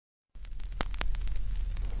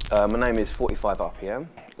My name is 45 RPM.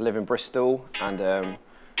 I live in Bristol and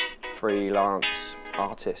freelance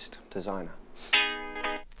artist, designer.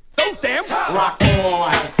 Rock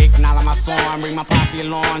on, acknowledge my song, bring my posse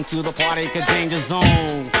along to the party, cause danger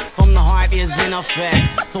zone from the heart is in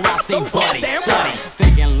effect. So I say, buddy, study,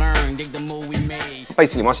 think and learn, dig the move we made.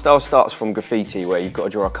 Basically, my style starts from graffiti, where you've got to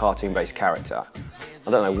draw a cartoon-based character.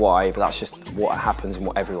 I don't know why, but that's just what happens and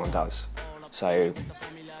what everyone does. So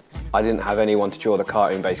I didn't have anyone to draw the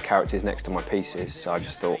cartoon-based characters next to my pieces, so I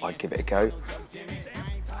just thought I'd give it a go.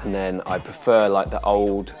 And then I prefer like the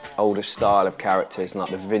older style of characters and like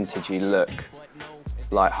the vintagey look,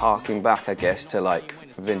 like harking back, I guess, to like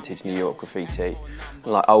vintage New York graffiti,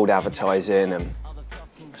 and like old advertising, and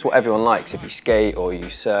it's what everyone likes. If you skate or you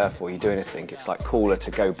surf or you do anything, it's like cooler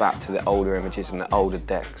to go back to the older images and the older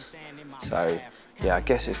decks. So yeah, I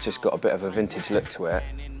guess it's just got a bit of a vintage look to it,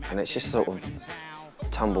 and it's just sort of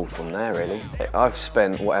tumbled from there, really. I've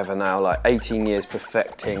spent whatever now, like 18 years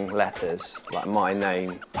perfecting letters, like my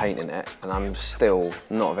name, painting it, and I'm still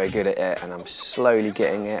not very good at it, and I'm slowly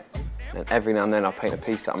getting it. And every now and then I paint a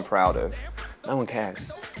piece that I'm proud of. No one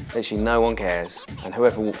cares. Literally no one cares, and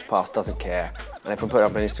whoever walks past doesn't care. And if I put it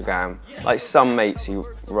up on Instagram, like some mates who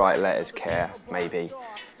write letters care, maybe.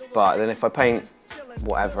 But then if I paint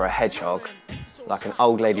whatever, a hedgehog, like an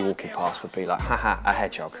old lady walking past would be like, haha, a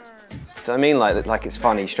hedgehog. Do you know what I mean? Like it's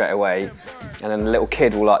funny straight away, and then a little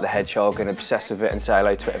kid will like the hedgehog and obsess with it and say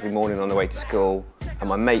hello to it every morning on the way to school. And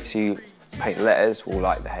my mates who paint letters will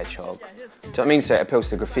like the hedgehog. Do you know what I mean? So it appeals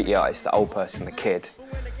to the graffiti artist, the old person, the kid.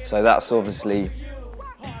 So that's obviously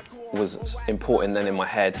was important then in my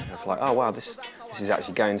head. It's like, oh wow, this is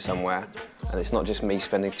actually going somewhere, and it's not just me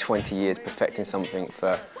spending 20 years perfecting something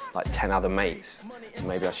for like 10 other mates. So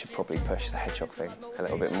maybe I should probably push the hedgehog thing a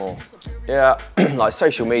little bit more. Yeah, like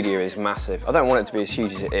social media is massive. I don't want it to be as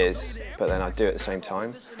huge as it is, but then I do at the same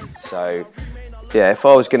time. So yeah, if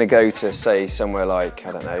I was gonna go to say somewhere like,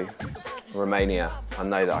 I don't know, Romania, I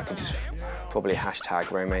know that I could just probably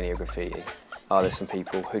hashtag Romania graffiti. Are there some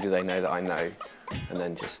people, who do they know that I know? And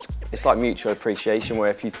then just, it's like mutual appreciation, where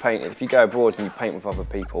if you go abroad and you paint with other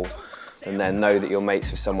people, and then know that you're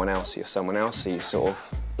mates with someone else, you're someone else, so you sort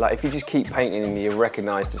of, like if you just keep painting and you're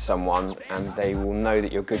recognised as someone, and they will know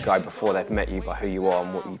that you're a good guy before they've met you by who you are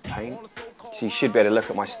and what you paint. So you should be able to look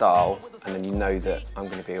at my style, and then you know that I'm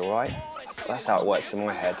going to be alright. That's how it works in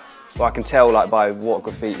my head. But I can tell like by what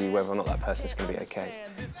graffiti whether or not that person's going to be okay.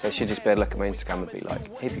 So I should just be able to look at my Instagram and be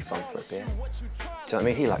like, he'd be fun for a beer. Do you know what I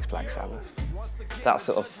mean? He likes Black Sabbath. That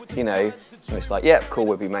sort of, you know, and it's like, yeah, cool,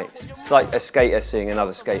 we'll be mates. It's like a skater seeing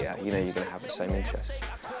another skater, you know, you're going to have the same interests.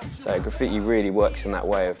 So graffiti really works in that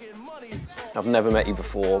way of, I've never met you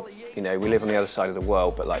before, you know, we live on the other side of the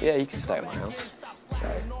world, but like, yeah, you can stay at my house.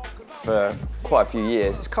 So for quite a few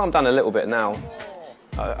years, it's calmed down a little bit now.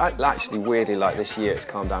 Actually, weirdly, like this year, it's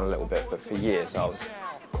calmed down a little bit, but for years I was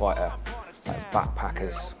quite a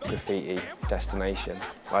backpackers graffiti destination.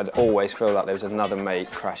 I'd always feel like there was another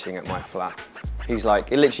mate crashing at my flat. He's like,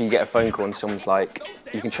 literally you get a phone call and someone's like,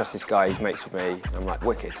 you can trust this guy, he's mates with me. And I'm like,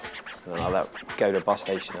 wicked. And then I'll go to a bus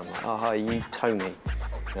station, I'm like, oh hi, you Tony.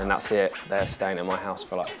 And that's it, they're staying at my house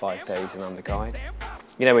for like 5 days and I'm the guide.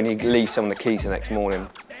 You know when you leave someone the keys the next morning,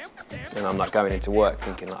 and I'm like going into work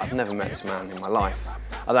thinking like, I've never met this man in my life.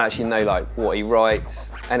 I don't actually know like what he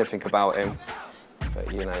writes, anything about him.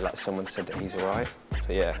 But you know, like someone said that he's alright.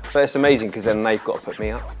 So yeah, but it's amazing because then they've got to put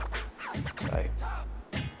me up. So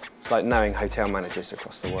it's like knowing hotel managers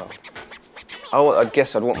across the world. I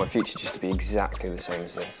guess I'd want my future just to be exactly the same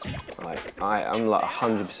as this. Like I'm like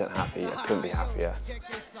 100% happy. I couldn't be happier.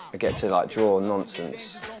 I get to like draw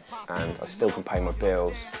nonsense, and I still can pay my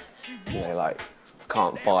bills. You know, like I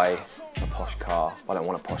can't buy a posh car. I don't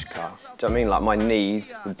want a posh car. Do you know what I mean? Like my need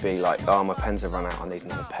would be like, oh, my pens have run out. I need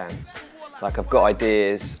another pen. Like I've got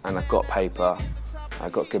ideas and I've got paper,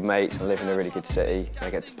 I've got good mates, I live in a really good city, and I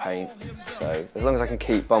get to paint. So as long as I can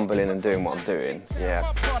keep bumbling and doing what I'm doing,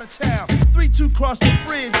 yeah. 3-2 cross the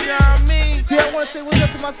bridge, you know what I mean? Yeah, I want to say what's up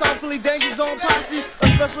to my Southly Danger Zone posse. A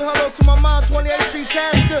special hello to my mom, 28th Street,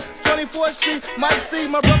 Tasker, 24th Street, Mike C,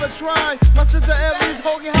 my brother Trine, my sister Ellie's,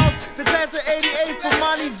 Hogan